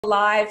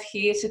live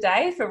here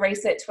today for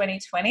Reset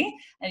 2020,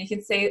 and you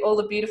can see all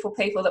the beautiful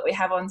people that we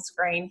have on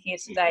screen here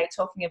today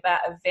talking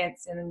about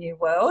events in the new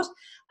world.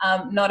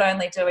 Not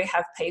only do we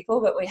have people,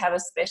 but we have a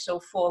special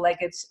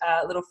four-legged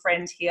little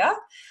friend here.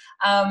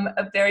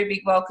 A very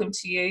big welcome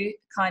to you,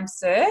 kind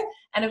sir,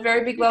 and a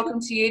very big welcome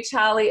to you,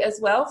 Charlie, as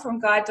well, from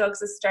Guide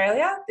Dogs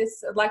Australia.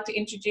 I'd like to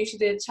introduce you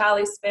to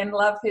Charlie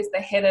Spendlove, who's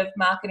the Head of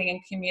Marketing and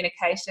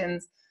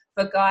Communications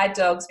for Guide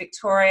Dogs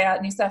Victoria,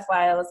 New South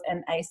Wales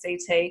and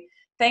ACT.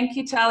 Thank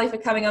you, Charlie, for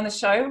coming on the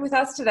show with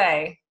us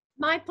today.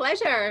 My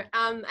pleasure.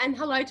 And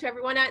hello to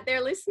everyone out there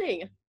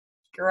listening.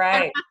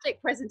 Great.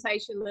 Fantastic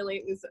presentation, Lily.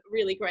 It was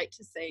really great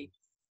to see.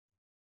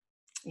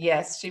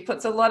 Yes, she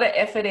puts a lot of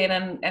effort in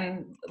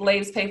and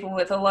leaves people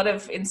with a lot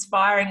of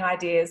inspiring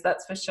ideas,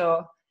 that's for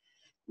sure.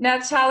 Now,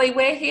 Charlie,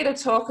 we're here to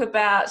talk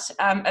about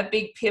a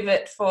big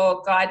pivot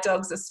for Guide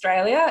Dogs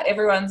Australia.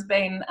 Everyone's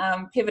been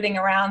pivoting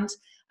around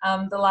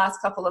the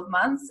last couple of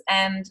months,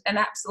 and an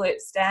absolute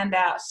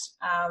standout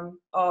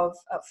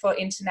for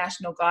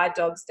International Guide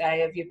Dogs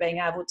Day of you being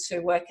able to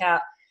work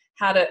out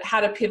how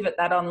to pivot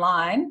that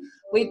online.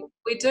 We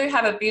do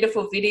have a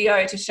beautiful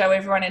video to show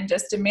everyone in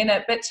just a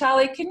minute, but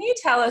Charlie, can you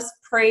tell us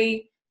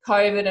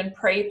pre-COVID and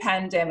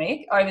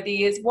pre-pandemic over the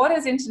years, what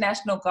has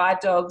International Guide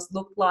Dogs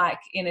looked like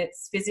in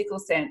its physical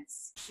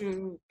sense?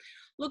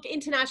 Look,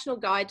 International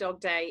Guide Dog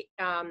Day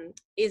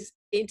is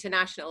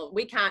international.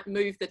 We can't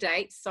move the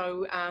date,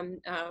 so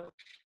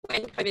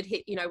when COVID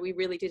hit, we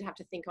really did have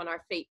to think on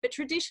our feet. But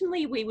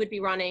traditionally, we would be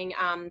running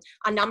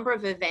a number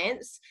of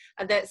events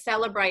that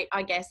celebrate,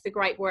 I guess, the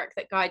great work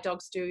that guide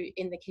dogs do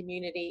in the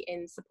community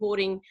in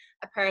supporting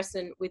a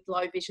person with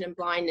low vision and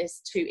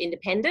blindness to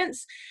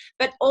independence.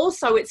 But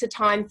also, it's a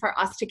time for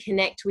us to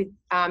connect with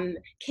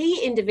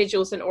key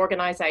individuals and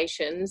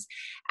organisations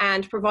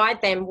and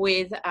provide them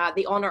with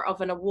the honour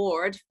of an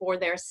award for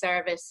their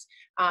service,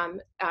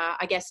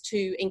 I guess,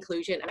 to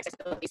inclusion and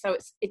accessibility. So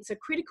it's a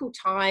critical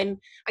time.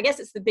 I guess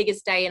it's the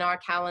biggest day in our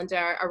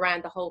calendar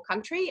around the whole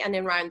country and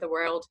then around the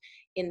world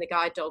in the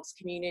guide dogs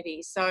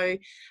community. So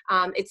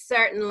it's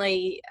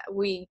certainly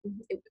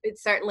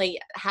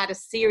had a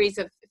series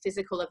of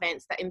physical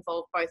events that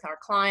involve both our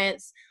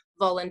clients,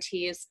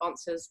 volunteers,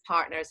 sponsors,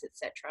 partners,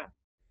 etc.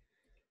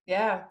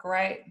 Yeah,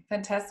 great,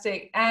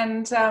 fantastic.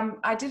 And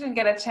I didn't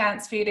get a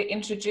chance for you to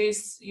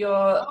introduce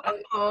your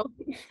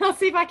I'll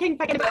see if I can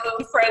get a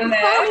little friend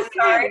there.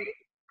 Sorry.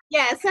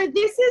 Yeah, so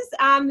this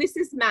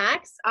is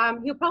Max.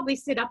 He'll probably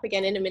sit up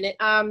again in a minute.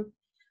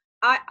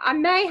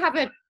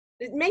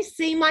 It may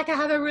seem like I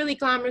have a really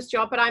glamorous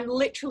job, but I'm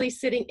literally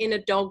sitting in a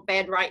dog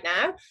bed right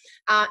now.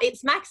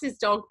 It's Max's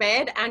dog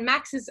bed, and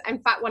Max is,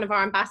 in fact, one of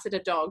our ambassador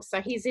dogs.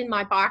 So he's in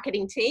my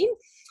marketing team,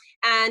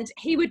 and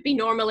he would be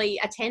normally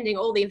attending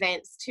all the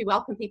events to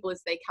welcome people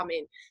as they come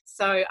in.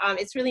 So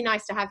it's really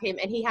nice to have him,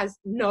 and he has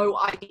no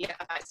idea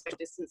about social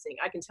distancing.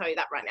 I can tell you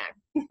that right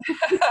now.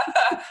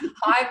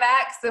 Hi,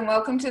 Max, and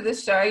welcome to the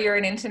show. You're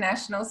an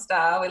international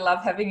star. We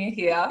love having you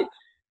here.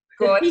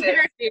 Gorgeous.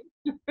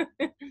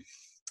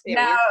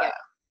 Now,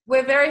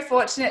 we're very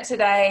fortunate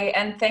today,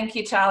 and thank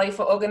you, Charlie,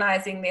 for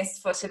organising this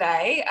for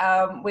today.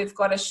 We've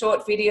got a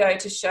short video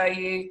to show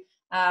you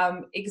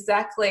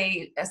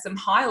exactly some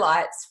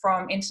highlights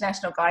from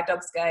International Guide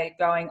Dogs Day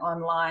going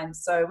online.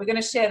 So we're going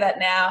to share that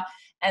now,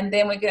 and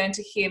then we're going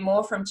to hear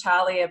more from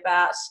Charlie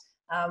about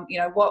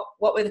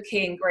what were the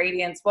key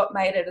ingredients, what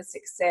made it a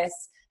success,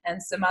 and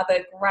some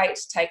other great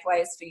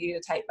takeaways for you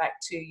to take back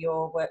to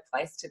your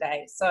workplace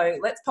today. So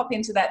let's pop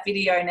into that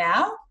video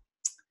now.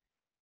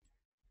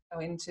 Go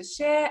into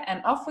share,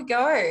 and off we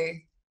go.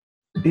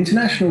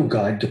 International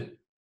Guide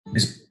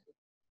is...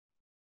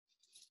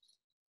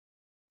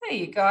 There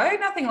you go.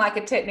 Nothing like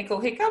a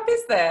technical hiccup,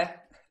 is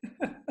there?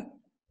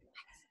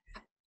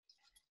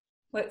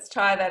 Let's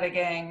try that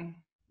again.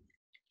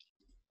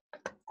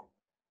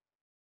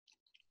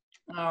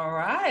 All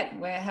right,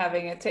 we're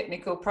having a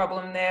technical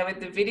problem there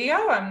with the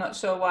video. I'm not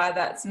sure why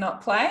that's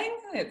not playing.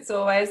 It's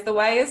always the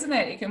way, isn't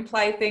it? You can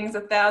play things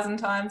 1,000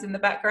 times in the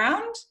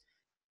background.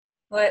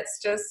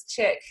 Let's just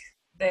check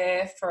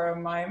there for a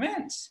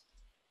moment.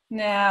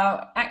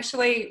 Now,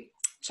 actually,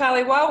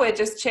 Charlie, while we're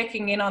just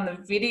checking in on the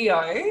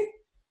video,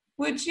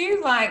 would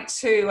you like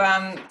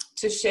to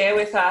share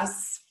with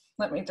us,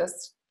 let me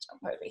just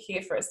jump over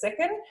here for a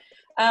second.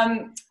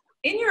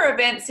 In your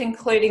events,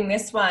 including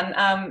this one,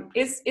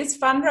 is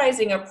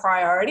fundraising a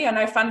priority? I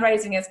know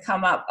fundraising has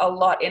come up a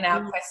lot in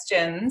our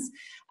questions.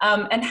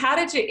 And how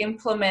did you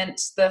implement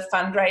the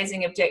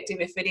fundraising objective,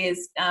 if it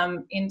is,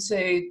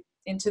 into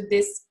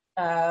this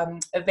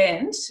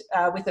event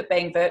with it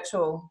being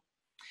virtual?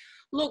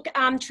 Look,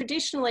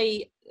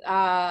 traditionally,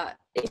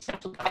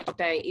 International Guide Dog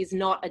Day is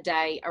not a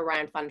day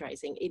around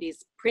fundraising. It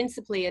is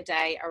principally a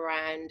day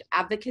around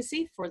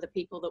advocacy for the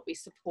people that we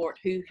support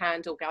who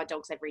handle guide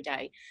dogs every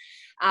day.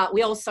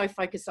 We also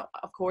focus,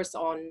 of course,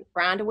 on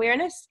brand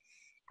awareness.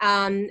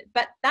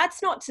 But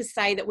that's not to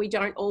say that we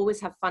don't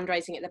always have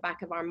fundraising at the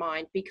back of our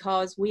mind,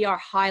 because we are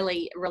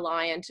highly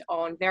reliant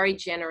on very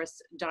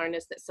generous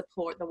donors that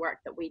support the work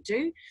that we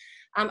do.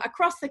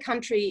 Across the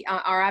country,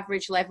 our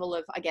average level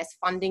of, I guess,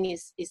 funding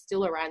is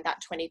still around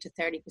that 20 to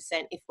 30%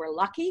 if we're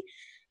lucky.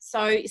 So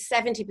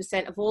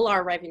 70% of all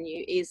our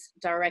revenue is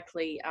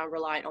directly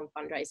reliant on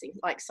fundraising,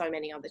 like so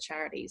many other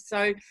charities.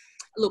 So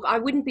look, I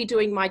wouldn't be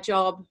doing my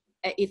job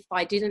if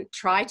I didn't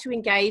try to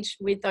engage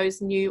with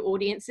those new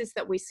audiences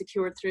that we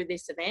secured through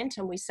this event,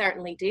 and we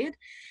certainly did.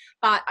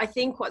 But I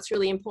think what's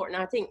really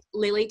important, I think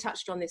Lily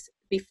touched on this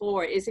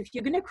before, is if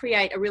you're going to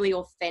create a really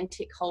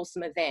authentic,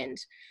 wholesome event,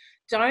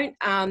 don't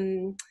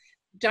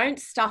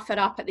stuff it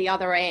up at the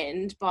other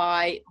end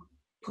by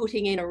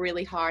putting in a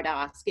really hard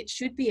ask. It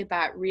should be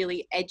about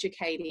really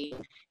educating,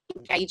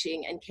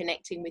 engaging and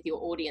connecting with your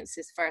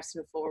audiences first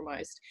and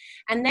foremost,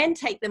 and then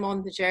take them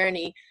on the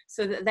journey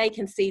so that they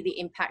can see the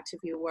impact of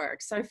your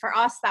work. So for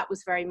us, that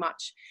was very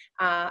much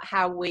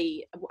how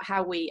we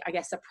I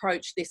guess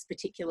approached this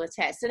particular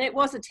test. And it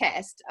was a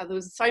test. There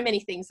was so many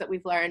things that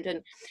we've learned,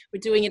 and we're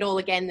doing it all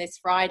again this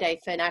Friday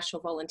for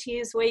National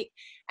Volunteers Week,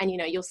 and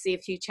you'll see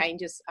a few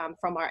changes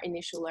from our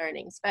initial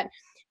learnings. But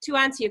to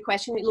answer your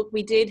question, look,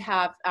 we did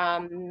have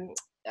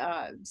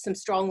some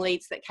strong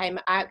leads that came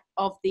out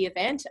of the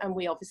event, and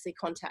we obviously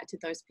contacted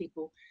those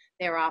people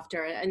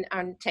thereafter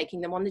and taking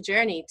them on the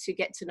journey to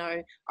get to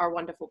know our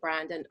wonderful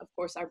brand and of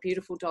course our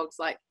beautiful dogs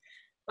like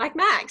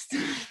Max.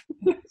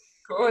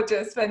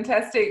 Gorgeous,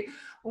 fantastic.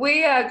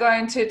 We are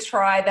going to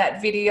try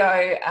that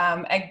video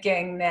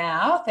again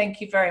now.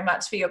 Thank you very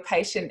much for your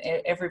patience,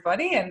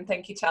 everybody, and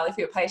thank you, Charlie, for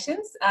your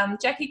patience.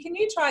 Jackie, can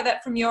you try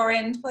that from your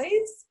end,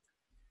 please?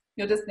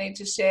 You'll just need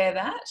to share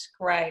that.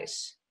 Great.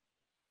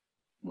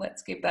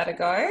 Let's give that a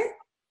go.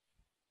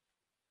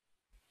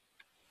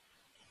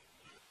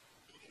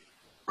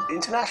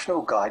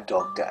 International Guide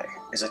Dog Day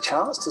is a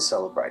chance to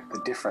celebrate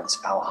the difference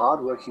our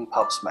hard-working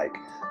pups make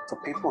for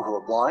people who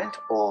are blind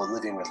or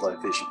living with low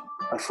vision.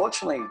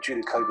 Unfortunately,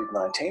 due to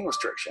COVID-19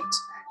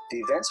 restrictions, the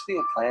events we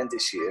had planned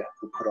this year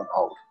were put on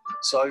hold.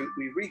 So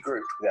we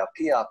regrouped with our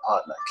PR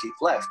partner, Keep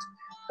Left,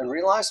 and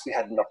realised we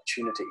had an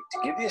opportunity to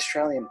give the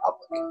Australian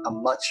public a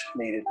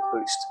much-needed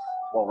boost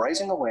while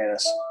raising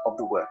awareness of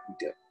the work we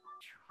do.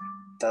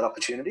 That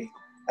opportunity?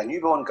 A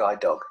newborn guide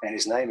dog, and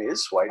his name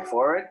is, wait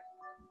for it,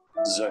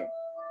 Zoom.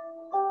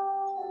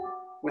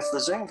 With the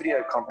Zoom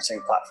video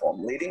conferencing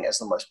platform leading as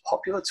the most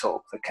popular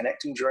tool for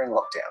connecting during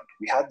lockdown,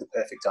 we had the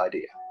perfect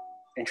idea.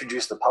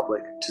 Introduce the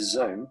public to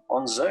Zoom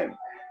on Zoom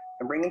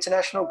and bring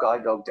International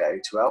Guide Dog Day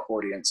to our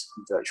audience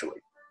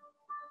virtually.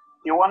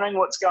 You're wondering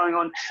what's going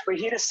on? We're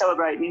here to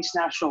celebrate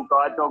International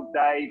Guide Dog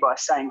Day by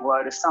saying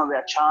hello to some of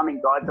our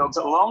charming guide dogs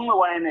along the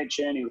way in their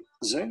journey.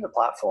 Zoom, the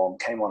platform,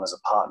 came on as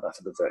a partner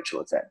for the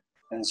virtual event,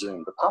 and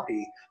Zoom, the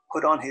puppy,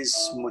 put on his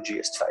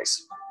smudgiest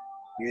face.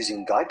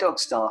 Using guide dog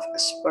staff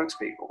as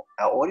spokespeople,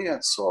 our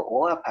audience saw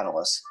all our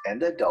panelists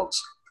and their dogs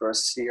for a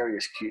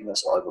serious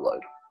cuteness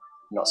overload.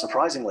 Not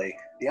surprisingly,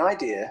 the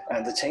idea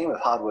and the team of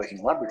hardworking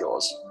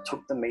Labradors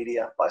took the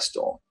media by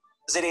storm.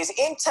 It is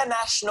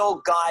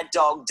International Guide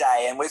Dog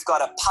Day, and we've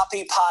got a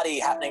puppy party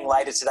happening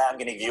later today. I'm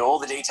going to give you all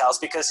the details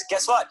because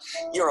guess what?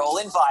 You're all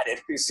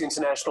invited. This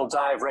International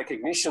Day of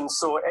Recognition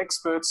saw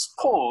experts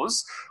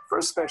pause for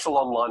a special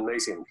online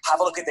meeting.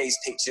 Have a look at these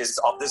pictures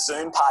of the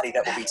Zoom party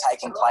that will be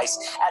taking place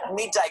at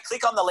midday.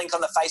 Click on the link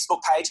on the Facebook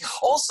page.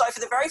 Also, for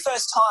the very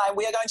first time,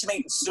 we are going to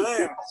meet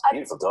Zoom.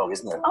 Beautiful dog,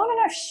 isn't it? I want to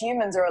know if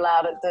humans are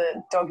allowed at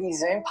the doggy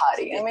Zoom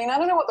party. I mean, I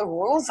don't know what the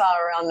rules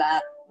are around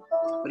that.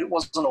 But it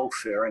wasn't all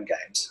fur and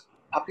games.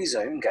 Puppy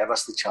Zoom gave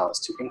us the chance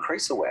to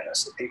increase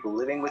awareness of people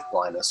living with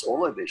blindness or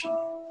low vision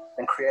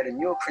and create a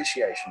new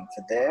appreciation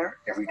for their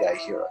everyday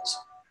heroes.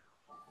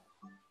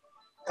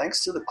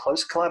 Thanks to the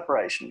close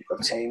collaboration of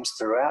teams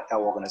throughout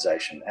our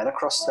organisation and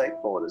across state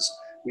borders,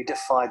 we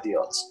defied the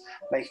odds,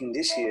 making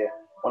this year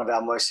one of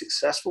our most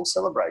successful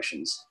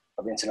celebrations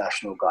of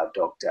International Guide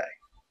Dog Day.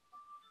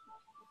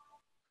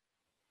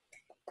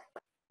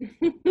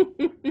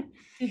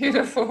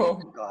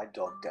 Beautiful. Guide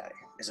Dog Day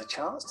is a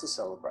chance to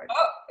celebrate.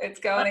 Oh, it's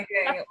going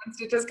again. It wants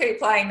to just keep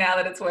playing now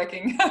that it's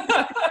working.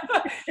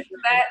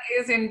 That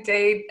is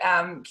indeed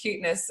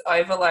cuteness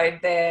overload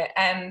there.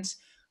 And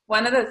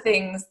one of the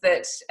things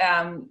that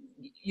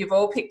you've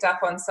all picked up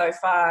on so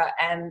far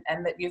and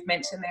that you've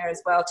mentioned there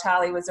as well,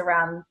 Charlie, was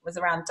around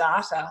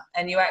data.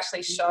 And you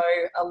actually show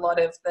a lot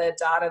of the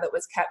data that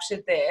was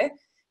captured there.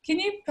 Can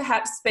you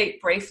perhaps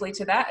speak briefly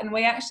to that? And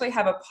we actually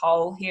have a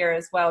poll here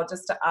as well,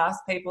 just to ask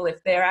people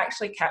if they're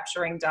actually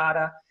capturing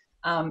data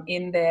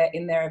in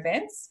their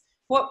events.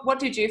 What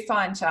did you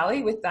find,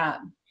 Charlie, with that?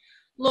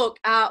 Look,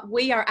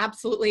 we are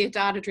absolutely a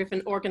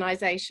data-driven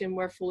organisation.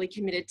 We're fully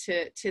committed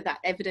to that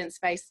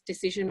evidence-based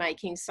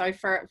decision-making. So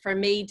for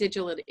me,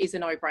 digital is a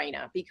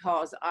no-brainer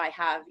because I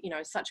have,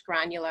 such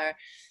granular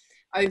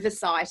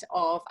oversight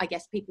of, I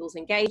guess, people's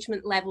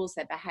engagement levels,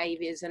 their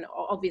behaviours, and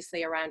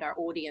obviously around our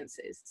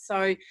audiences.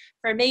 So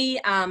for me,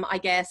 I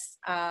guess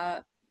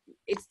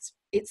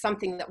it's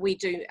something that we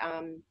do,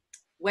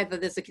 whether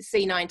there's a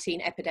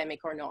C19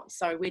 epidemic or not.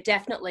 So we're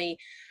definitely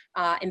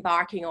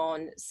embarking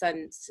on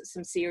some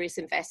serious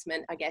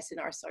investment, I guess, in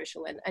our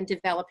social and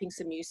developing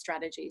some new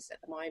strategies at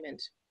the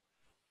moment.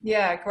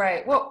 Yeah,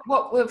 great.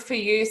 What were for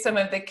you some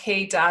of the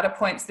key data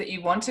points that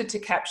you wanted to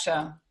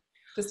capture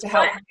just to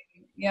help?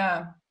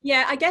 Yeah.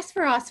 Yeah, I guess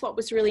for us, what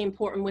was really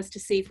important was to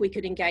see if we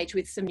could engage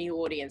with some new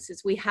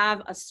audiences. We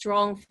have a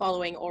strong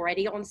following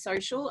already on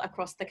social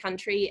across the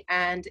country,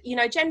 and, you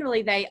know,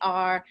 generally they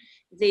are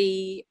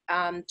the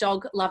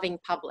dog-loving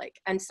public.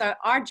 And so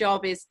our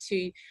job is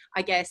to,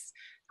 I guess,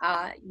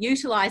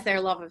 utilize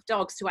their love of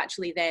dogs to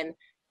actually then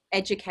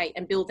educate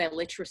and build their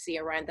literacy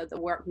around the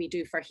work we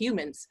do for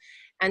humans.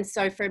 And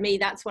so for me,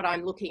 that's what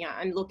I'm looking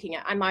at.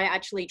 Am I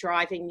actually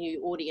driving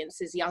new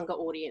audiences, younger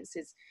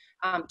audiences,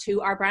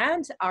 to our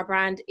brand? Our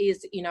brand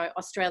is, you know,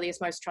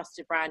 Australia's most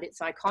trusted brand. It's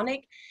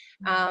iconic.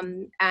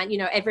 And, you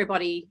know,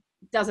 everybody,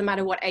 doesn't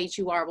matter what age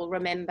you are, will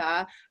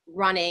remember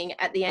running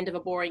at the end of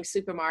a boring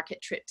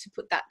supermarket trip to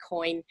put that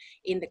coin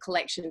in the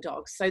collection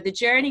dog. So the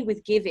journey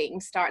with giving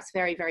starts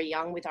very, very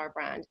young with our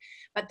brand.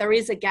 But there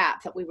is a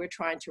gap that we were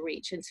trying to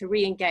reach and to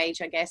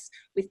re-engage, I guess,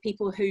 with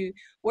people who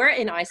were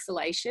in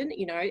isolation.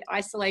 You know,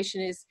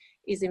 isolation is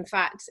in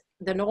fact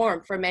the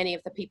norm for many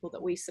of the people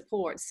that we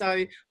support.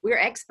 So we're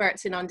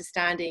experts in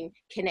understanding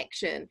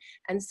connection.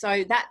 And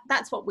so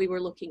that's what we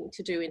were looking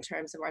to do in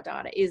terms of our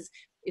data, is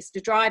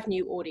to drive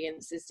new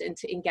audiences and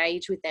to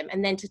engage with them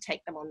and then to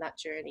take them on that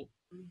journey.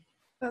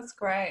 That's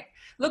great.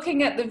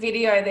 Looking at the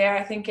video there,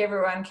 I think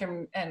everyone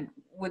can and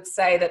would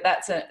say that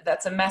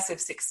that's a massive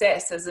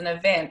success as an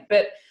event.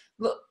 But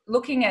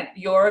looking at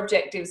your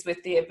objectives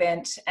with the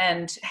event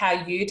and how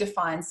you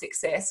define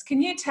success,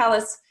 can you tell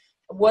us,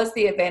 was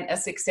the event a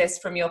success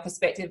from your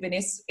perspective? And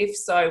if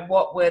so,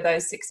 what were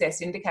those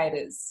success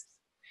indicators?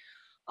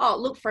 Oh,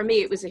 look, for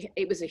me, it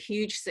was a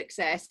huge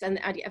success. And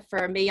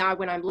for me,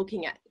 when I'm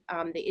looking at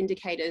the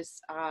indicators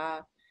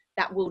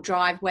that will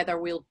drive whether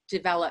we'll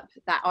develop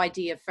that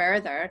idea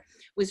further,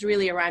 was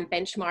really around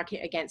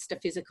benchmarking against a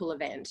physical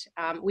event.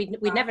 We'd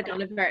never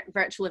done a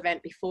virtual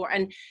event before.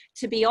 And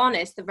to be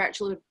honest, the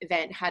virtual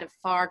event had a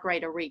far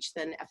greater reach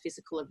than a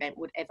physical event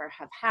would ever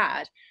have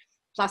had.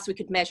 Plus we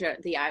could measure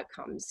the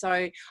outcomes.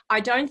 So I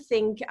don't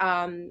think,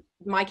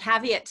 my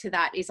caveat to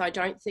that is I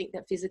don't think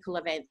that physical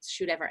events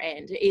should ever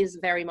end. It is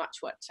very much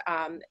what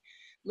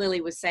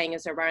Lily was saying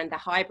is around the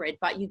hybrid,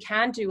 but you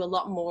can do a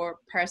lot more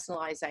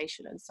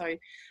personalization. And so,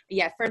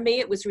 yeah, for me,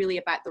 it was really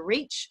about the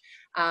reach.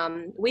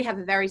 We have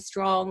a very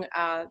strong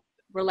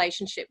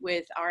relationship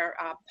with our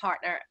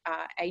partner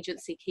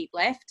agency Keep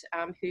Left,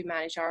 who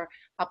manage our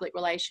public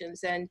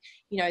relations. And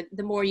you know,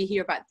 the more you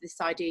hear about this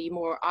idea, the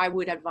more I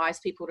would advise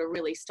people to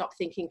really stop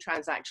thinking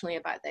transactionally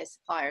about their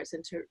suppliers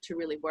and to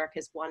really work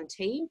as one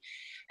team.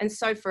 And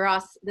so for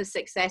us, the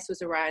success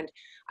was around,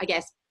 I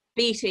guess,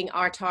 beating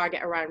our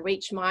target around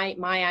reach. My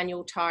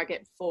annual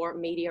target for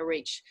media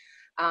reach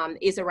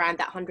is around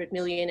that 100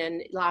 million,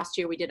 and last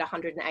year we did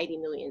 180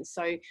 million.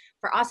 So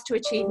for us to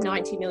achieve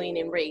 90 million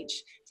in reach,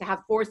 to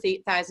have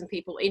 4,000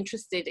 people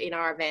interested in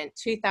our event,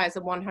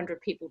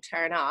 2,100 people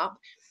turn up,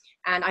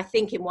 and I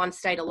think in one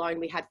state alone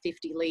we had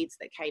 50 leads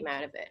that came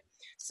out of it.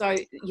 So,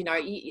 you know,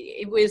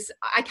 it was,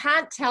 I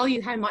can't tell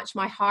you how much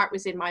my heart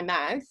was in my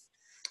mouth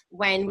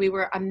when we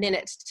were a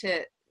minute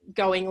to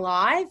going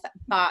live,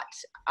 but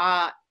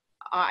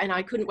and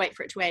I couldn't wait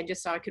for it to end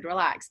just so I could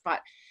relax.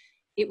 But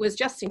it was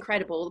just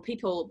incredible.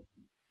 People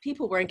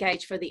were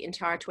engaged for the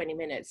entire 20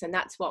 minutes. And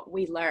that's what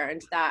we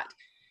learned, that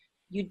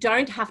you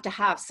don't have to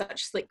have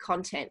such slick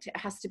content. It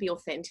has to be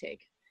authentic.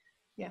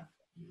 Yeah.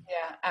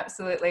 Yeah,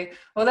 absolutely.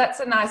 Well,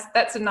 that's a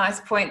nice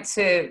point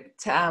to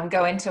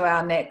go into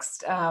our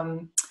next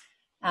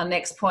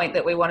point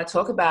that we want to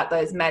talk about,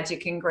 those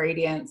magic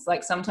ingredients.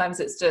 Like sometimes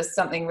it's just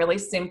something really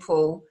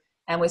simple.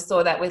 And we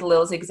saw that with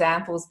Lil's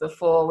examples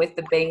before with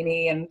the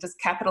beanie and just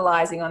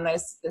capitalizing on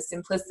the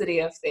simplicity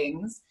of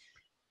things.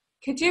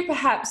 Could you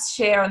perhaps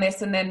share on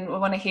this, and then we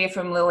want to hear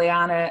from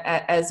Liliana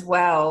as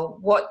well,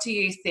 what do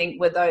you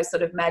think were those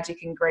sort of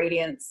magic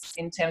ingredients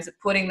in terms of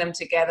putting them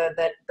together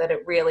that it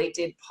really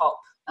did pop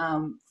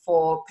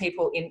for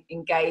people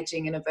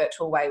engaging in a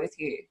virtual way with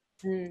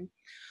you?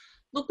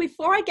 Look,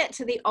 before I get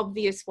to the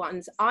obvious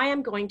ones, I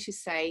am going to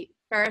say,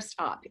 first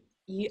up,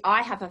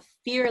 I have a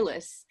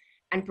fearless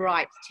and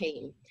bright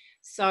team.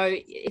 So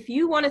if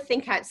you want to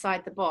think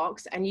outside the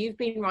box and you've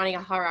been running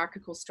a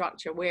hierarchical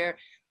structure where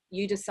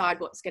you decide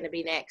what's going to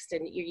be next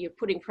and you're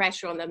putting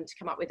pressure on them to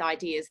come up with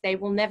ideas, they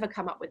will never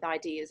come up with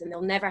ideas and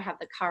they'll never have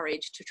the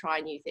courage to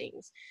try new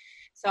things.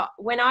 So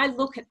when I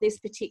look at this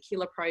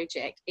particular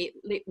project, it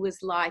was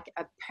like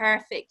a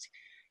perfect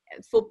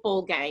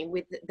football game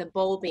with the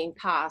ball being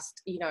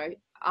passed, you know,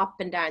 up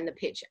and down the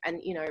pitch and,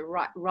 you know,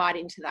 right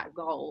into that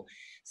goal.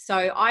 So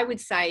I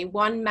would say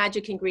one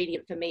magic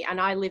ingredient for me,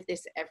 and I live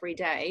this every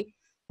day,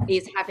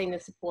 is having the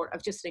support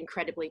of just an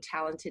incredibly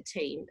talented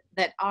team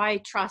that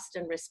I trust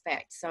and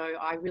respect. So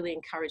I really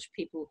encourage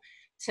people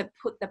to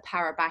put the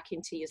power back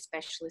into your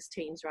specialist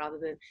teams rather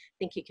than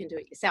think you can do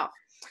it yourself.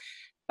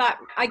 But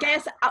I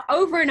guess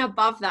over and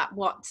above that,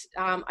 what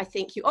I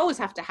think you always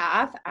have to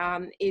have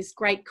is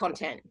great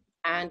content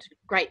and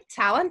great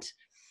talent.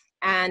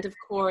 And of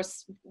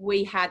course,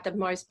 we had the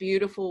most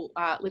beautiful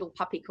little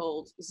puppy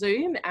called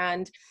Zoom.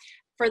 And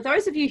for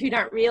those of you who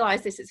don't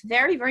realize this, it's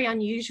very, very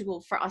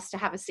unusual for us to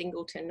have a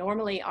singleton.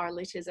 Normally our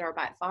litters are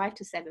about 5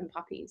 to 7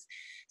 puppies.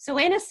 So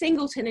when a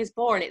singleton is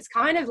born, it's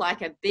kind of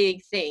like a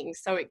big thing.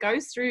 So it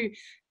goes through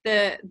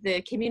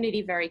the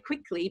community very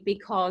quickly,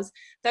 because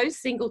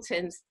those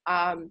singletons,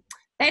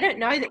 they don't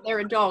know that they're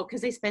a dog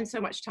because they spend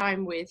so much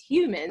time with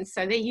humans.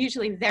 So they're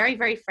usually very,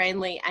 very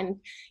friendly and,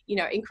 you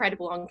know,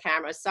 incredible on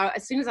camera. So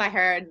as soon as I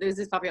heard there's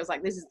this puppy, I was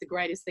like, this is the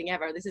greatest thing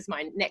ever. This is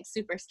my next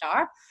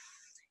superstar.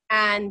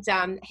 And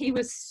he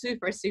was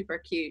super, super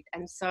cute.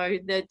 And so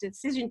the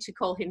decision to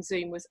call him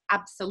Zoom was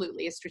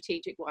absolutely a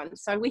strategic one.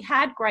 So we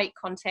had great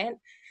content.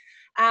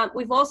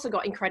 We've also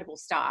got incredible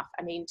staff.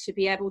 I mean, to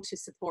be able to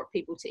support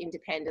people to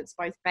independence,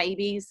 both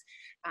babies,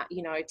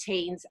 you know,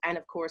 teens, and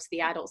of course the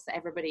adults that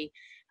everybody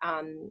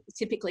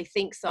typically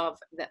thinks of,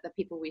 that the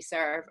people we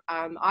serve.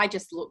 I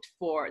just looked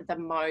for the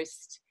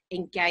most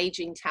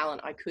engaging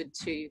talent I could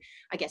to,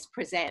 I guess,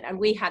 present. And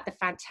we had the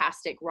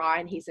fantastic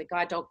Ryan. He's a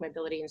guide dog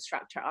mobility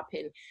instructor up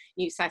in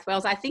New South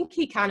Wales. I think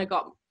he kind of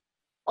got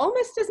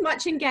almost as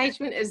much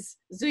engagement as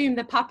Zoom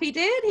the puppy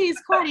did. He's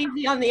quite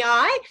easy on the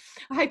eye.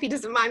 I hope he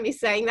doesn't mind me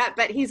saying that,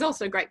 but he's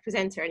also a great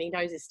presenter and he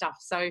knows his stuff.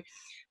 So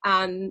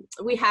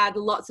we had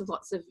lots of,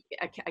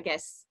 I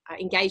guess,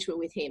 engagement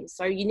with him.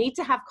 So you need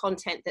to have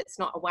content that's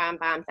not a wham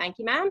bam, thank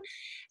you ma'am.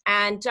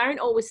 And don't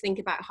always think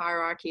about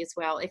hierarchy as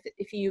well.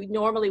 If you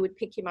normally would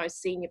pick your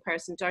most senior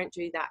person, don't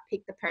do that.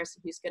 Pick the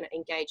person who's going to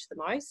engage the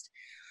most.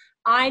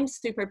 I'm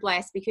super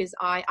blessed because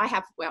I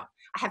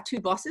have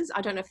 2 bosses.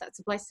 I don't know if that's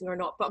a blessing or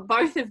not, but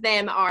both of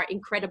them are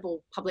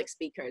incredible public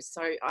speakers.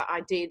 So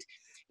I did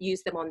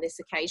use them on this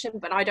occasion,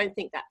 but I don't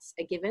think that's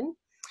a given.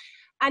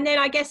 And then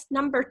I guess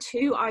number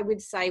 2, I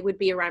would say, would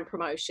be around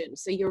promotion.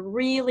 So you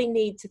really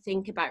need to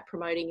think about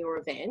promoting your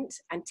event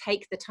and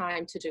take the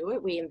time to do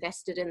it. We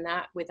invested in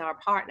that with our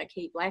partner,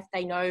 Keep Left.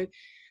 They know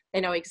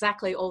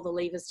exactly all the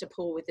levers to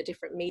pull with the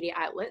different media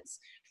outlets.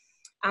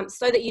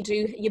 So that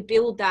you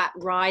build that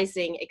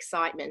rising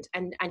excitement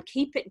and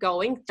keep it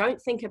going.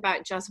 Don't think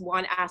about just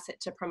one asset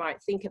to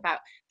promote. Think about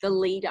the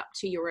lead up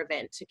to your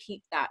event to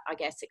keep that, I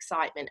guess,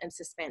 excitement and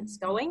suspense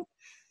going.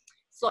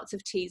 It's lots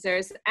of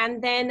teasers.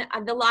 And then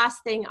the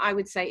last thing I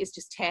would say is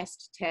just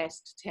test,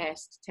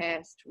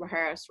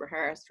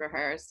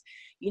 rehearse.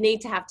 You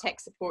need to have tech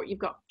support. You've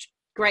got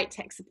great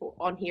tech support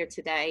on here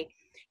today.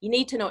 You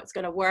need to know it's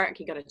going to work.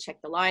 You got to check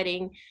the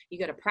lighting. You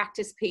got to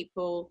practice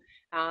people.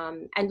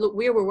 And look,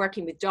 we were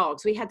working with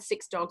dogs. We had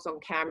 6 dogs on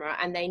camera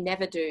and they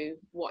never do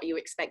what you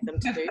expect them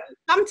to do.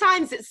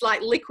 Sometimes it's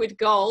like liquid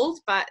gold,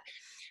 but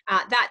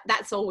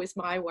that's always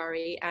my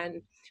worry.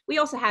 And we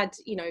also had,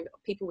 you know,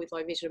 people with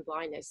low vision and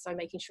blindness, so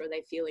making sure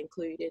they feel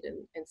included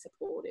and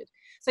supported.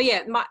 So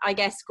yeah, I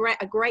guess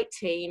a great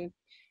team.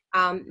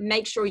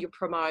 Make sure you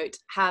promote,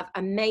 have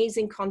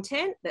amazing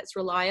content that's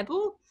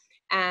reliable,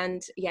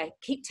 and yeah,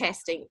 keep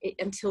testing it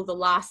until the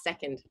last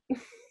second.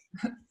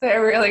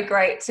 They're really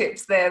great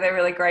tips there. They're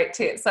really great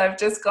tips. I've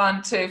just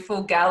gone to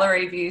full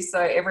gallery view so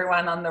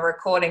everyone on the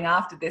recording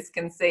after this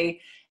can see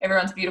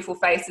everyone's beautiful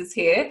faces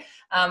here.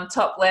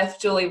 Top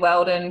left, Julie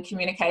Weldon,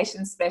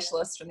 communications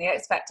specialist from the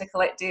X Factor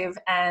Collective,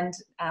 and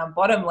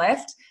bottom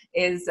left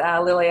is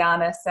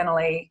Liliana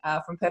Sanelli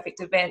from Perfect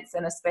Events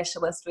and a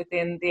specialist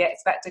within the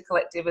X Factor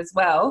Collective as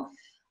well.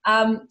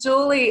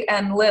 Julie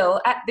and Lil,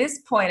 at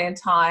this point in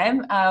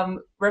time,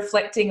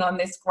 reflecting on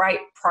this great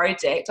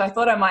project, I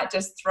thought I might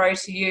just throw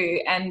to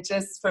you and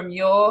just from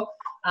your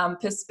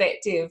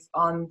perspective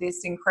on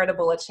this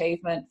incredible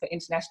achievement for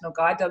International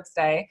Guide Dogs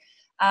Day.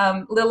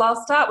 Lil,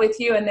 I'll start with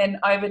you and then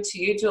over to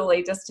you,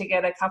 Julie, just to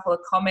get a couple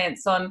of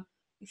comments on,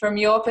 from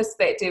your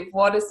perspective,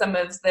 what are some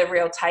of the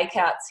real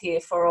takeouts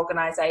here for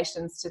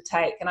organisations to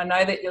take? And I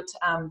know that you'll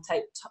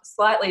take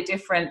slightly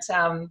different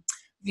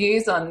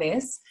views on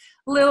this.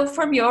 Lil,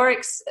 from your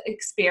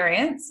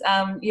experience,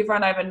 you've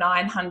run over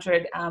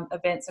 900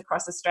 events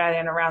across Australia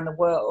and around the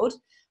world.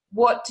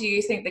 What do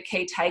you think the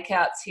key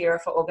takeouts here are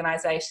for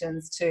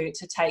organisations to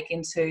take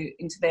into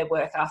their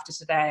work after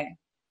today?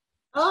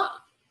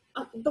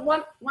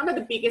 One of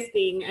the biggest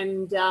thing,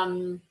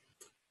 and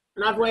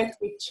I've worked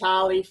with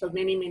Charlie for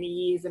many, many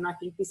years, and I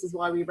think this is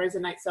why we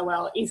resonate so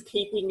well, is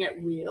keeping it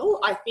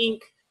real. I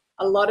think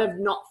a lot of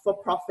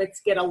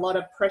not-for-profits get a lot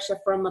of pressure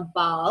from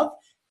above,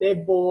 their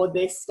board,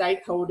 their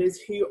stakeholders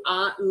who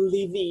aren't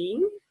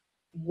living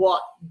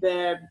what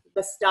the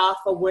staff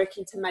are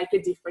working to make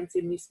a difference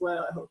in this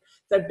world.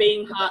 So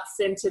being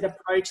heart-centered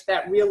approach,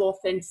 that real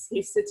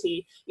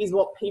authenticity is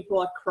what people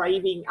are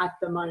craving at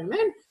the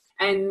moment.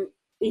 And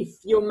if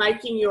you're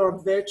making your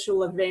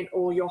virtual event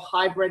or your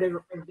hybrid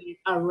event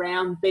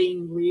around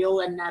being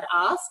real and that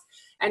ask,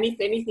 and if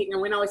anything,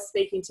 and when I was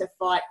speaking to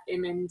Fight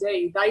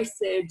MND, they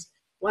said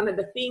one of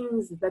the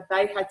things that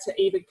they had to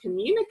even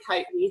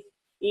communicate with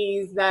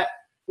is that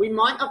we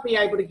might not be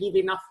able to give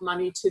enough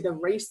money to the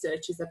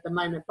researchers at the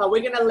moment, but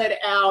we're going to let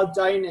our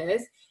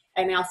donors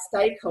and our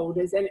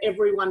stakeholders and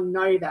everyone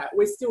know that.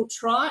 We're still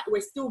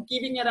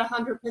giving it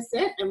 100%,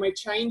 and we're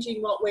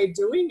changing what we're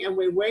doing, and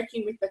we're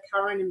working with the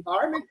current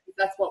environment because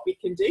that's what we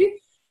can do.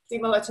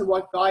 similar to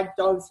what Guide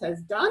Dogs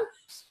has done,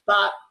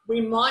 but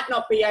we might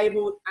not be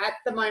able at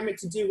the moment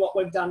to do what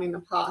we've done in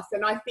the past.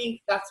 And I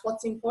think that's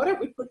what's important.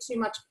 We put too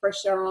much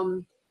pressure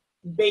on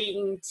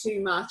being too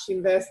much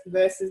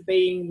versus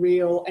being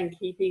real and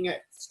keeping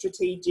it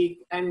strategic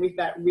and with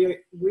that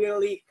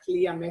really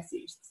clear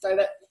message. So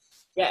that,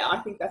 yeah, I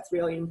think that's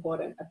really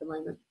important at the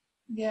moment.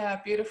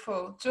 Yeah,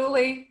 beautiful.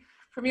 Julie,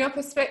 from your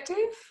perspective?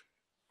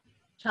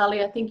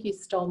 Charlie, I think you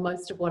stole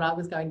most of what I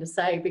was going to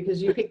say,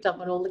 because you picked up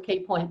on all the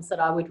key points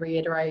that I would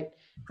reiterate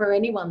for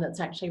anyone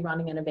that's actually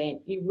running an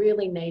event. You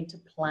really need to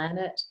plan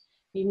it.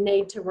 You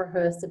need to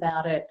rehearse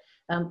about it.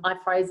 I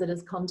phrase it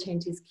as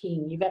content is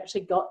king. You've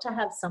actually got to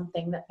have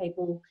something that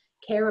people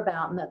care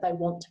about and that they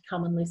want to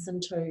come and listen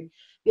to.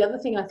 The other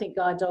thing I think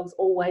Guide Dogs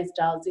always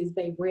does is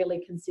be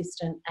really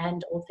consistent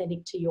and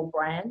authentic to your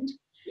brand.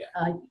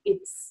 Yeah.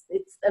 It's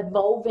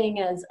evolving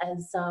as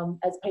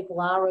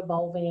people are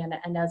evolving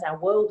and as our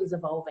world is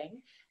evolving.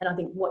 And I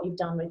think what you've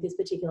done with this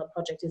particular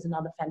project is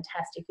another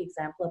fantastic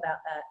example about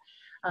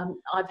that.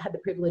 I've had the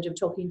privilege of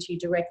talking to you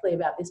directly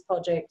about this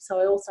project, so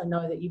I also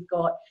know that you've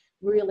got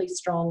really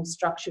strong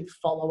structured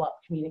follow-up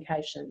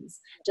communications,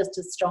 just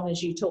as strong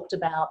as you talked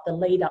about the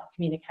lead-up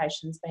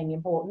communications being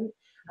important,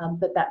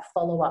 but that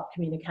follow-up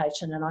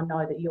communication, and I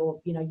know that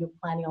you're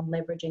planning on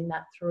leveraging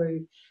that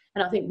through.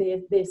 And I think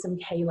there's some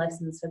key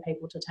lessons for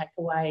people to take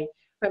away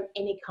from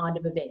any kind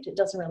of event. It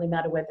doesn't really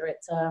matter whether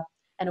it's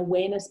an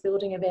awareness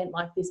building event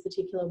like this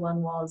particular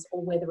one was,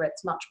 or whether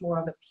it's much more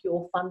of a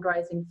pure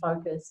fundraising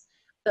focus.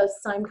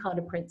 Those same kind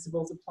of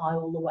principles apply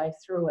all the way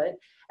through it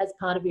as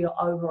part of your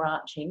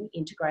overarching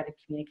integrated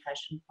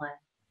communication plan.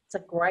 It's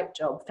a great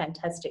job.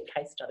 Fantastic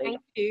case study. Thank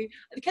you.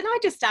 Can I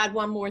just add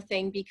one more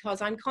thing,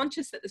 because I'm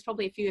conscious that there's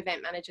probably a few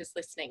event managers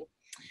listening,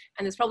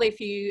 and there's probably a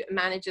few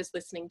managers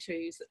listening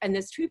too. And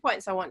there's 2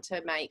 points I want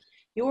to make.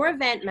 Your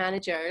event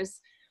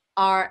managers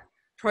are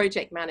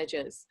project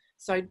managers.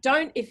 So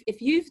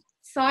if you've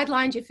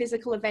sidelined your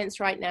physical events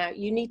right now,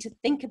 you need to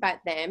think about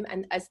them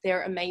and as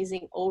their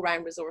amazing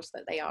all-round resource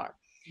that they are.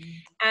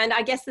 And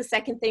I guess the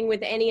second thing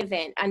with any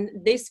event, and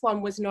this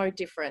one was no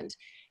different,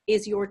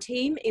 is your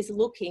team is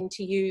looking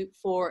to you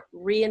for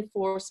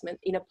reinforcement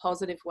in a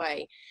positive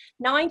way.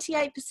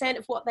 98%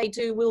 of what they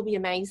do will be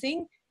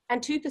amazing,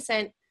 and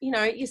 2%,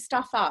 you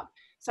stuff up.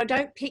 So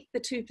don't pick the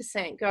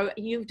 2%. Go,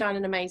 you've done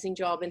an amazing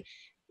job, and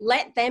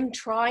let them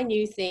try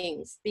new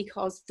things,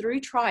 because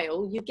through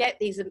trial you get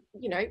these,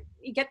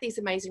 you get these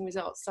amazing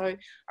results. So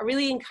I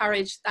really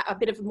encourage a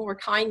bit of more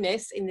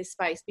kindness in this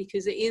space,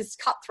 because it is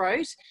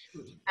cutthroat,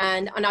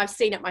 and I've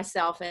seen it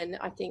myself, and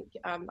I think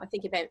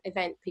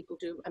event people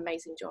do an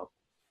amazing job.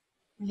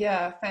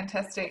 Yeah,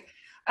 fantastic.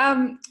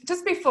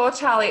 Just before,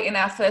 Charlie, in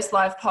our first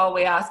live poll,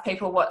 we asked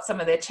people what some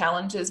of their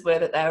challenges were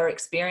that they were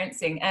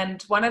experiencing.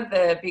 And one of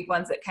the big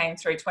ones that came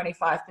through,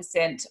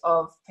 25%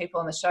 of people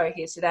on the show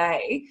here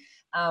today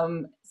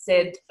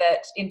said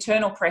that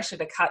internal pressure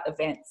to cut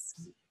events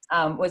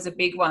was a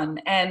big one.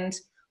 And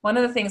one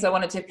of the things I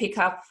wanted to pick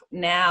up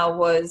now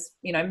was,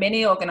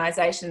 many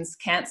organisations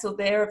cancelled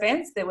their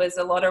events. There was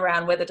a lot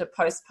around whether to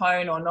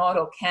postpone or not,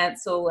 or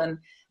cancel,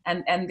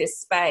 and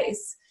this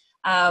space.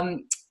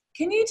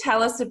 Can you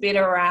tell us a bit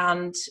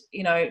around,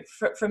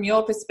 from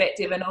your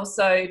perspective, and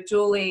also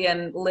Julie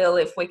and Lil,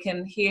 if we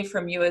can hear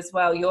from you as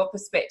well, your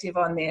perspective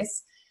on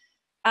this.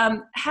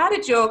 How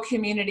did your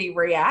community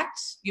react,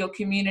 your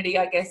community,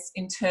 I guess,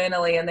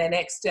 internally and then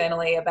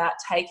externally, about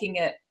taking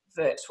it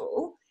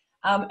virtual?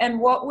 And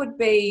what would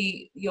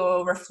be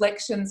your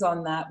reflections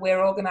on that,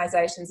 where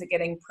organisations are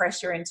getting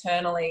pressure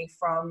internally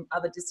from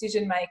other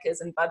decision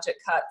makers and budget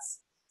cuts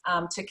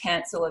to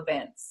cancel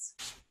events?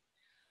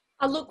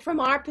 Look, from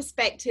our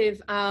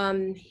perspective,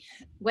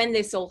 when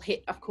this all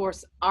hit, of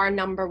course, our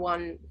number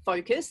one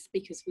focus,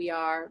 because we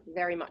are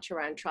very much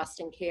around trust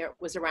and care,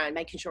 was around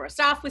making sure our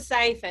staff was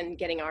safe and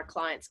getting our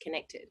clients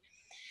connected.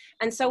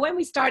 And so when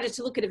we started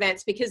to look at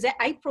events, because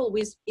April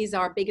is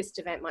our biggest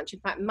event month. In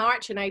fact,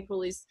 March and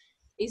April is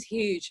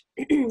huge.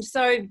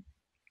 So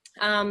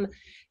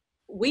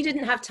we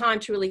didn't have time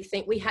to really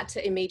think. We had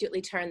to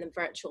immediately turn them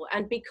virtual.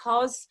 And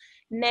because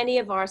many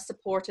of our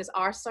supporters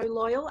are so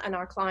loyal and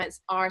our clients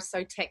are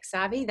so tech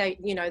savvy,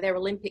 they're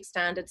Olympic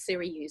standard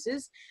Siri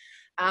users,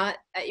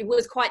 it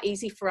was quite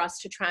easy for us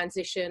to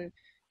transition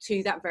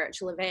to that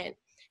virtual event.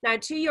 Now,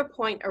 to your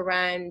point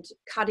around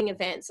cutting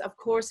events, of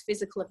course,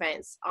 physical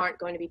events aren't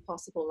going to be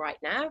possible right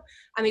now.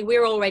 I mean,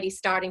 we're already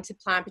starting to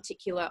plan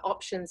particular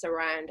options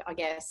around, I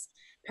guess,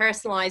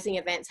 personalizing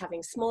events,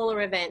 having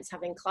smaller events,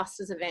 having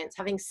clusters events,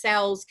 having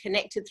cells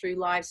connected through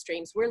live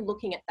streams. We're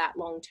looking at that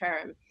long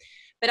term.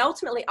 But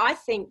ultimately, I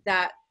think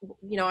that,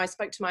 I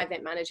spoke to my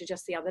event manager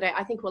just the other day.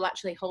 I think we'll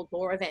actually hold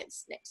more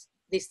events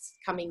this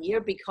coming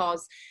year,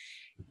 because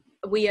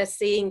we are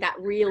seeing that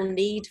real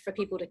need for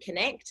people to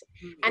connect,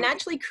 and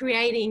actually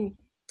creating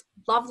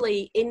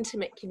lovely,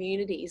 intimate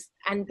communities,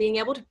 and being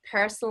able to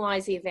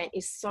personalize the event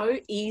is so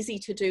easy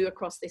to do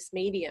across this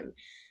medium.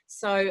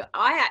 So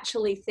I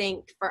actually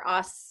think for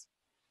us,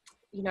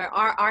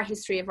 our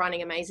history of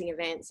running amazing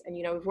events, and,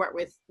 we've worked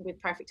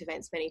with Perfect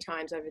Events many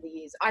times over the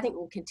years, I think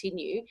will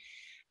continue.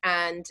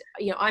 And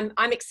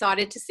I'm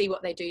excited to see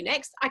what they do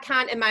next. I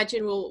can't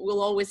imagine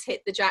we'll always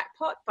hit the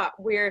jackpot, but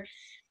we're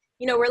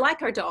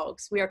like our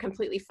dogs. We are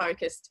completely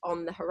focused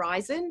on the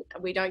horizon.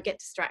 We don't get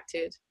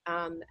distracted,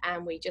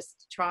 and we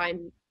just try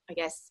and, I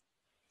guess,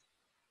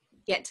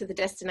 get to the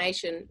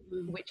destination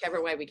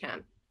whichever way we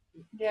can.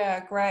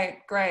 Yeah,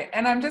 great.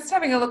 And I'm just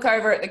having a look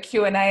over at the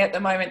Q&A at the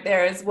moment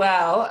there as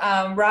well.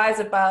 Rise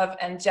Above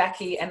and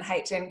Jackie and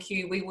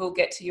HNQ, we will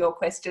get to your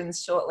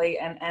questions shortly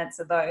and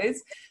answer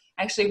those.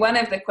 Actually, one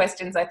of the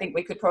questions I think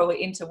we could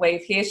probably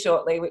interweave here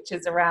shortly, which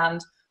is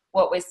around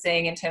what we're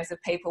seeing in terms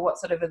of people, what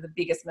sort of are the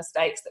biggest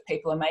mistakes that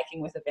people are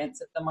making with events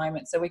at the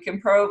moment. So we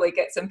can probably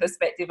get some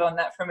perspective on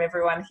that from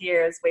everyone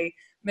here as we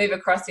move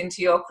across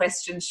into your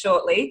questions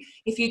shortly.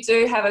 If you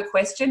do have a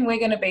question, we're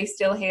going to be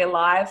still here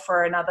live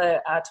for another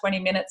 20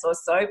 minutes or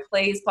so.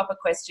 Please pop a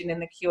question in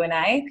the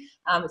Q&A.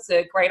 It's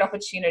a great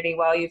opportunity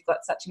while you've got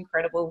such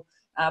incredible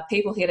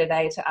people here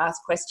today to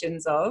ask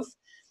questions of.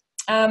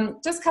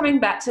 Just coming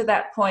back to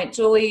that point,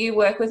 Julie, you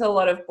work with a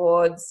lot of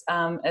boards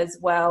as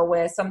well,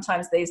 where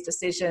sometimes these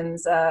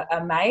decisions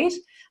are made.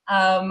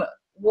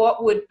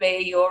 What would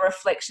be your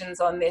reflections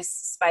on this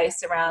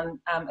space around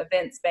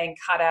events being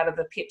cut out of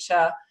the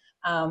picture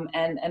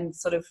and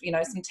sort of,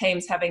 some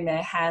teams having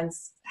their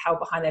hands held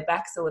behind their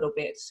backs a little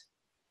bit?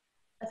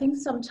 I think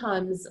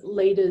sometimes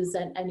leaders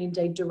and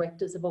indeed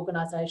directors of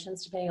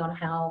organisations, depending on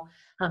how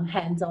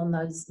hands-on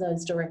those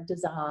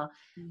directors are,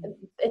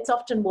 it's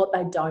often what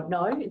they don't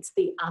know. It's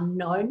the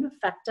unknown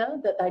factor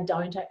that they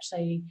don't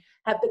actually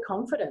have the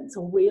confidence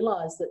or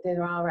realise that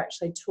there are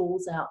actually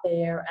tools out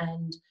there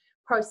and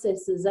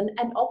processes and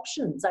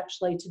options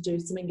actually to do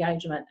some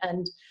engagement.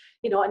 And,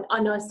 I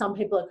know some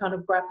people are kind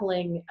of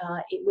grappling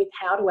with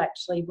how to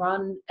actually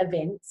run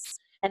events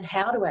and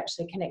how to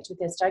actually connect with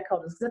their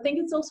stakeholders. Because I think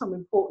it's also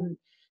important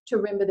to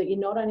remember that you're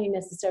not only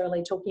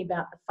necessarily talking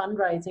about the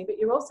fundraising, but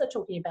you're also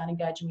talking about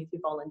engaging with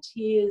your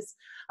volunteers.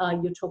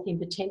 You're talking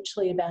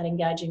potentially about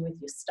engaging with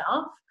your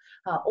staff.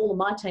 All of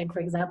my team,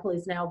 for example,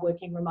 is now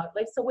working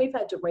remotely. So we've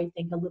had to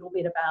rethink a little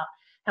bit about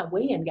how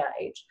we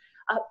engage.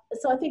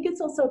 So I think it's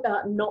also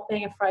about not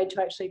being afraid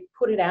to actually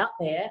put it out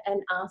there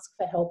and ask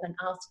for help and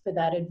ask for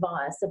that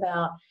advice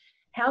about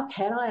how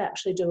can I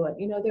actually do it?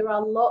 There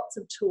are lots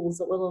of tools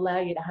that will allow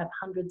you to have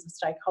hundreds of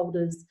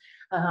stakeholders,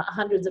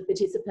 hundreds of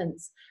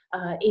participants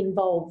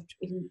involved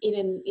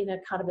in a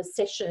kind of a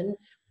session,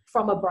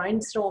 from a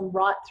brainstorm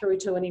right through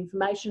to an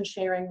information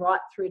sharing,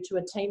 right through to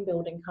a team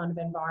building kind of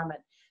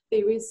environment.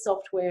 There is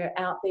software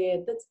out there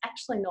that's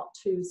actually not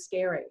too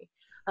scary.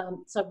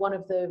 So one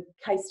of the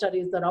case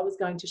studies that I was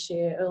going to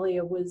share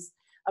earlier was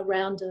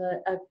around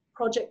a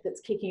project that's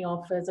kicking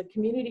off as a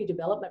community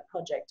development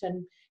project.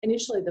 And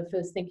initially the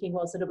first thinking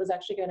was that it was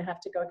actually going to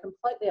have to go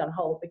completely on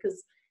hold,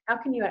 because how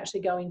can you actually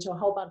go into a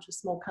whole bunch of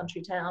small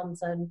country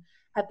towns and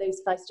have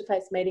these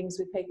face-to-face meetings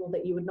with people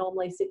that you would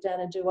normally sit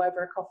down and do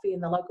over a coffee in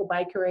the local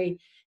bakery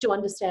to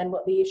understand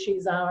what the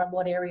issues are and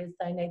what areas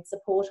they need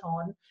support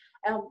on.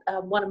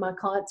 One of my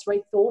clients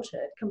rethought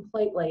it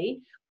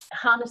completely,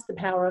 harnessed the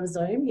power of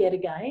Zoom yet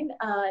again,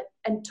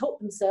 and taught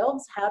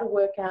themselves how to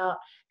work out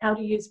how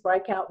to use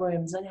breakout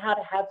rooms and how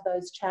to have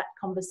those chat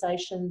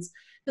conversations.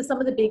 For some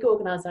of the big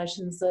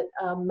organisations that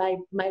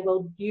may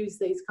well use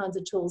these kinds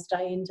of tools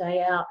day in,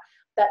 day out,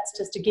 that's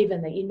just a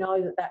given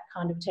that that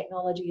kind of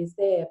technology is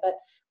there. But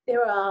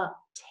there are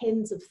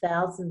tens of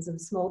thousands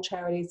of small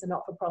charities and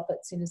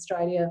not-for-profits in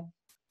Australia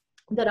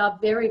that are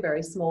very,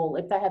 very small.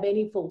 If they have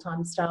any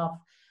full-time staff,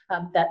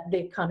 that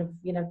they're kind of,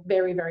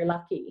 very, very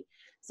lucky.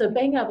 So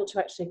being able to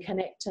actually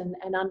connect and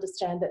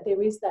understand that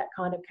there is that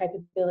kind of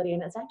capability,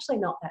 and it's actually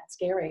not that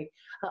scary.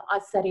 I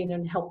sat in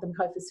and helped them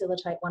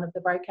co-facilitate one of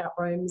the breakout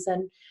rooms,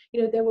 and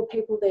there were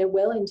people there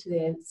well into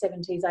their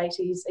 70s,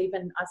 80s,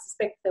 even I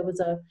suspect there was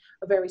a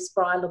very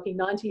spry looking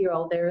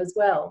 90-year-old there as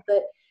well.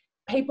 That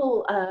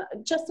people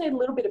just need a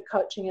little bit of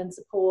coaching and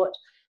support.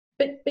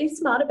 But be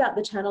smart about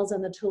the channels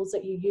and the tools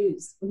that you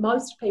use.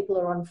 Most people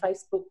are on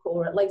Facebook,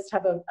 or at least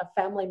have a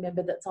family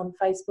member that's on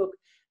Facebook.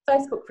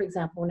 Facebook, for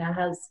example, now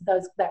has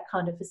that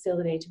kind of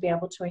facility to be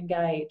able to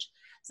engage.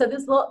 So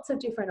there's lots of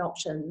different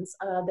options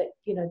that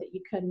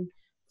you can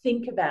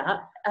think about.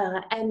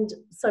 And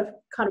so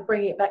kind of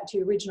bringing it back to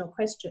your original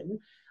question,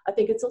 I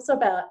think it's also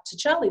about, to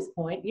Charlie's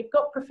point, you've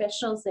got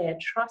professionals there,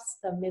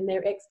 trust them in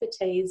their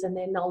expertise and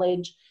their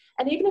knowledge.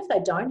 And even if they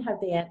don't have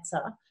the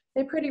answer,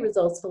 they're pretty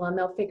resourceful and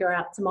they'll figure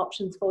out some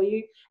options for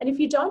you. And if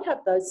you don't have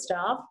those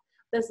staff,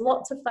 there's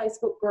lots of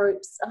Facebook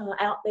groups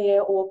out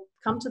there, or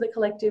come to the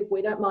collective.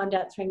 We don't mind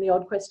answering the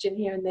odd question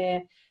here and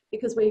there,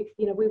 because we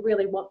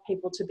really want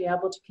people to be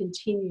able to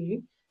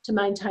continue to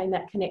maintain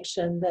that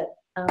connection that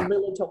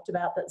Lily talked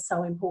about, that's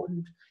so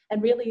important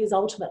and really is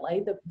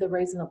ultimately the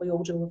reason that we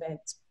all do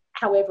events,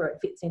 however it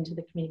fits into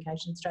the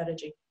communication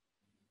strategy.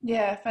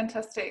 Yeah,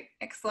 fantastic.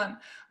 Excellent.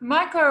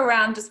 Might go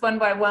around just one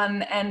by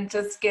one and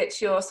just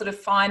get your sort of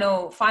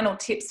final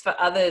tips for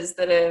others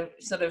that are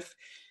sort of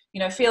you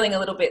know, feeling a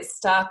little bit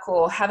stuck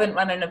or haven't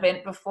run an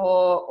event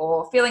before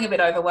or feeling a bit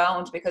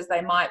overwhelmed because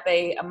they might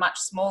be a much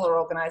smaller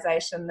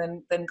organisation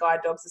than Guide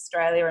Dogs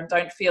Australia and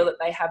don't feel that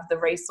they have the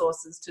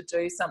resources to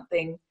do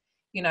something,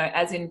 you know,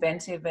 as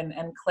inventive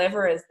and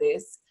clever as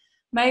this.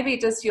 Maybe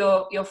just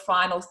your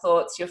final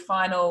thoughts, your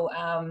final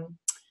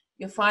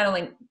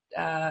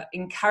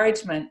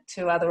encouragement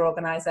to other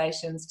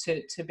organisations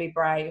to be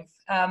brave.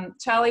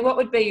 Charlie, what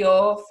would be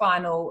your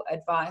final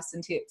advice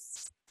and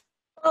tips?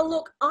 Well,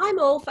 look, I'm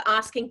all for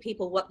asking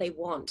people what they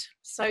want.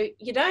 So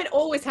you don't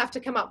always have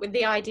to come up with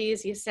the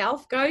ideas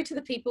yourself. Go to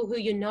the people who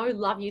you know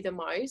love you the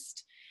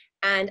most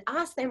and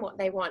ask them what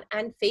they want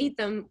and feed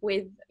them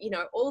with, you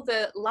know, all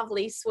the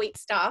lovely sweet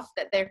stuff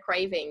that they're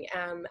craving.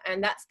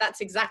 And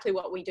that's exactly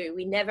what we do.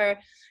 We never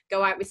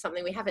go out with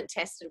something we haven't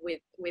tested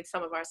with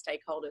some of our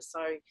stakeholders.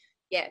 So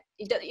yeah,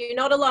 you're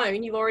not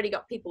alone. You've already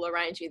got people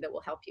around you that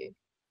will help you.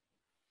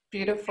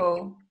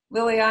 Beautiful.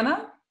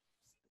 Liliana?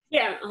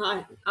 Yeah,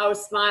 I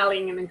was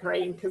smiling and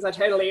agreeing because I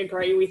totally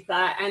agree with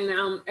that.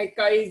 And it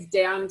goes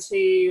down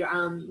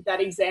to that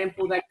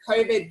example that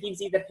COVID gives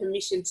you the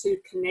permission to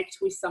connect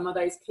with some of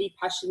those key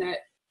passionate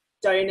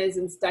donors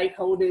and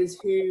stakeholders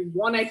who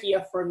want to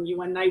hear from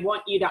you, and they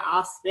want you to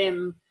ask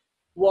them,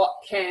 what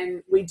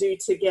can we do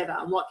together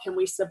and what can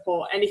we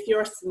support? And if you're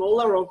a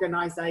smaller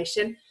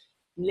organisation,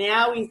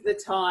 now is the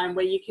time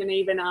where you can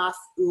even ask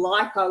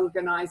like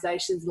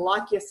organisations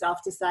like yourself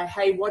to say,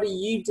 hey, what are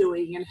you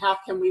doing and how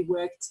can we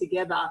work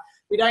together?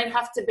 We don't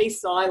have to be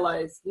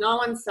silos. No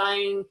one's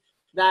saying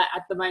that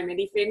at the moment.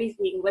 If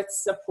anything,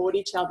 let's support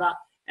each other.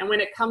 And when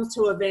it comes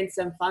to events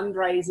and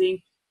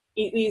fundraising,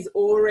 it is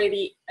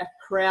already a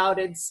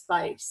crowded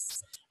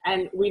space.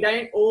 And we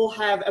don't all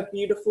have a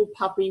beautiful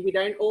puppy. We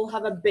don't all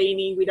have a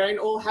beanie. We don't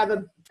all have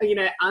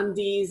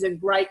undies and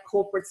great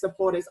corporate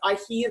supporters. I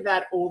hear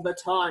that all the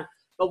time.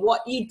 But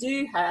what you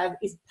do have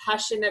is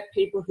passionate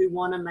people who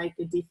want to make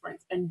a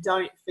difference. And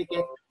don't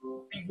forget,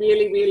 be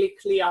really, really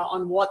clear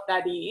on what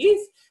that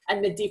is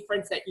and the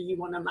difference that you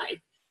want to make.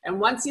 And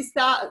once you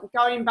start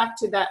going back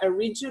to that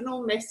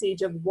original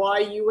message of why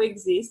you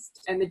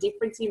exist and the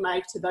difference you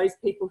make to those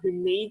people who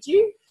need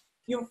you,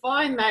 you'll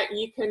find that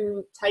you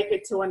can take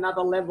it to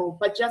another level.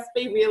 But just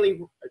be really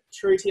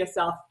true to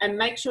yourself and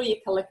make sure you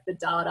collect the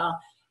data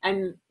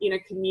and,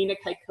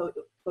 communicate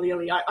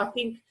clearly. I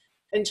think,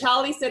 and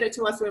Charlie said it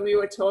to us when we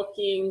were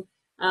talking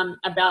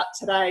about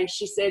today.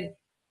 She said,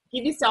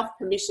 give yourself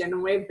permission,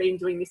 and we've been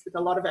doing this with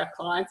a lot of our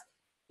clients.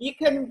 You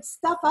can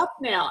stuff up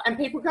now, and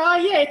people go, oh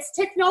yeah, it's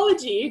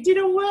technology, it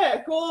didn't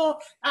work, or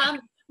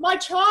my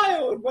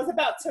child was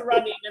about to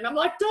run in, and I'm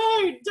like,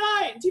 don't.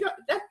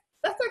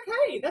 That's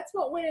okay. That's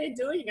what we're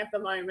doing at the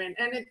moment,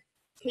 and it's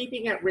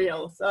keeping it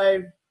real.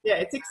 So yeah,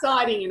 it's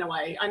exciting in a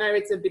way. I know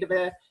it's a bit of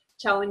a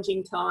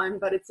challenging time,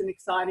 but it's an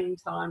exciting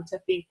time to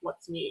think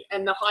what's new.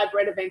 And the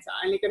hybrid events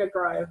are only going to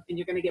grow, and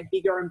you're going to get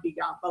bigger and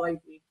bigger, believe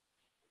me.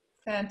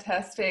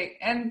 Fantastic.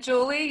 And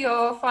Julie,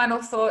 your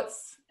final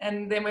thoughts,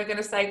 and then we're going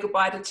to say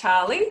goodbye to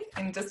Charlie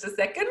in just a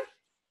second.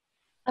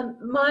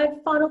 My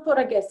final thought,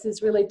 I guess,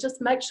 is really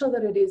just make sure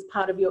that it is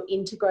part of your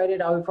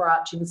integrated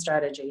overarching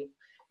strategy.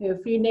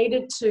 If you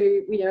needed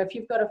to, if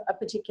you've got a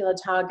particular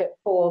target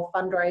for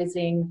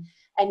fundraising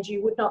and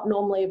you would not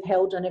normally have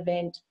held an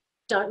event,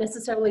 don't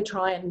necessarily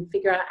try and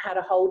figure out how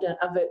to hold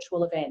a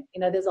virtual event.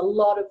 There's a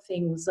lot of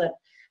things that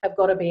have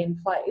got to be in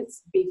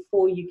place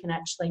before you can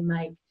actually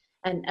make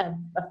a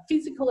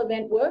physical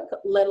event work,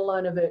 let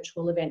alone a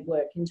virtual event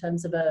work in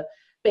terms of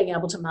being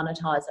able to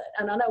monetize it.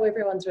 And I know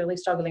everyone's really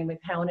struggling with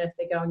how on earth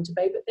they're going to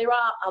be, but there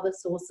are other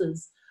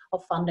sources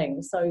of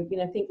funding. So,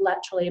 think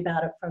laterally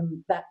about it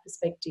from that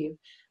perspective.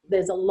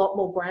 There's a lot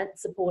more grant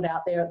support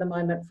out there at the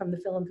moment from the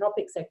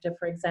philanthropic sector,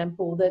 for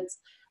example, that's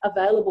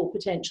available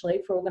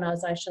potentially for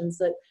organisations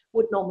that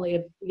would normally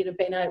have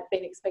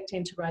been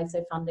expecting to raise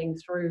their funding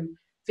through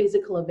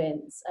physical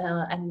events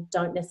and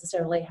don't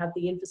necessarily have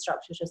the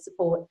infrastructure to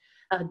support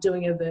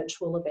doing a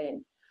virtual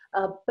event.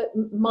 But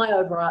my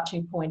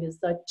overarching point is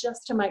that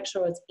just to make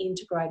sure it's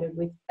integrated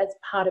with as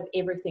part of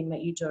everything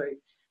that you do.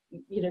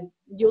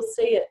 You'll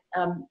see it.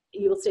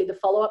 You'll see the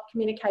follow-up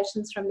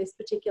communications from this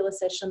particular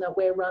session that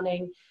we're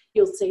running.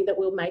 You'll see that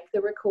we'll make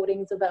the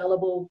recordings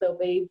available. There'll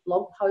be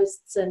blog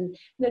posts, and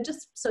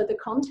just so the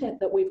content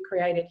that we've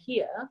created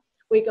here,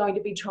 we're going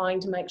to be trying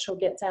to make sure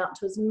gets out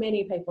to as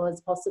many people as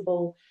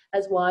possible,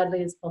 as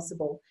widely as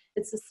possible.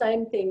 It's the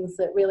same things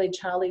that really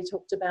Charlie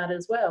talked about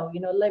as well.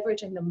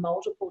 Leveraging the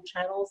multiple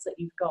channels that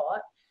you've got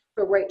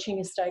for reaching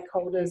your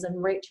stakeholders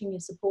and reaching your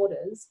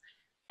supporters.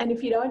 And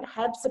if you don't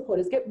have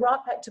supporters, get right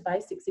back to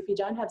basics. If you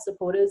don't have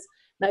supporters,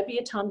 maybe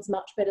your time's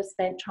much better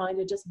spent trying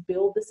to just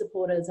build the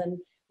supporters and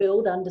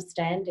build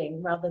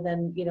understanding rather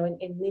than,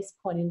 in this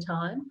point in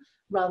time,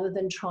 rather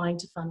than trying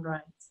to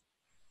fundraise.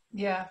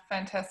 Yeah,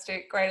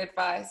 fantastic. Great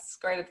advice.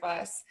 Great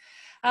advice.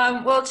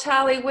 Well,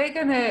 Charlie, we're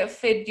going to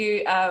bid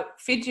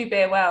you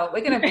farewell.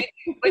 We're going to bid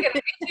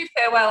you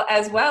farewell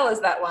as well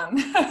as that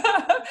one.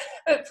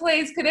 But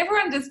please, could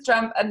everyone just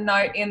jump a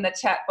note in the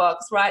chat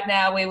box? Right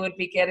now, we would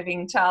be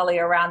giving Charlie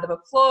a round of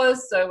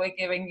applause. So we're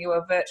giving you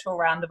a virtual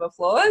round of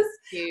applause.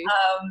 Thank you.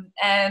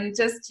 And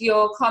just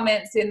your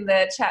comments in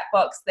the chat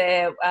box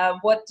there.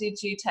 What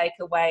did you take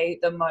away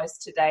the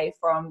most today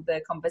from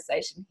the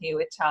conversation here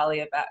with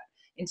Charlie about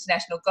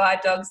International Guide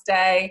Dogs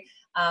Day?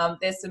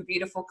 There's some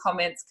beautiful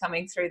comments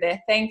coming through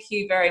there. Thank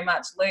you very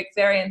much, Luke.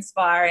 Very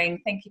inspiring.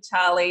 Thank you,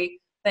 Charlie.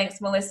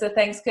 Thanks, Melissa.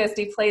 Thanks,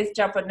 Kirsty. Please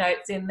jump a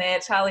notes in there.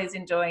 Charlie's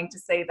enjoying to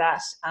see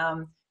that.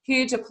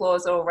 Huge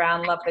applause all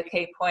around. Love the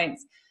key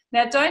points.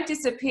 Now, don't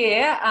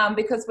disappear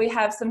because we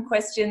have some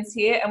questions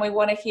here and we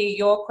want to hear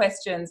your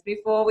questions.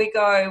 Before we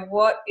go,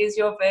 what is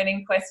your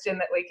burning question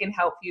that we can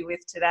help you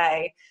with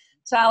today?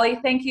 Charlie,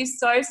 thank you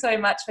so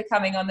much for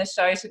coming on the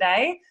show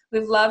today.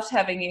 We've loved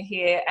having you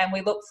here and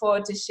we look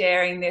forward to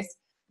sharing this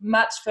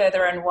much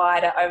further and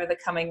wider over the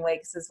coming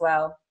weeks as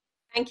well.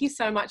 Thank you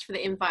so much for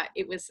the invite.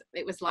 It was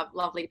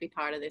lovely to be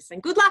part of this,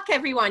 and good luck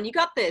everyone. You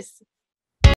got this.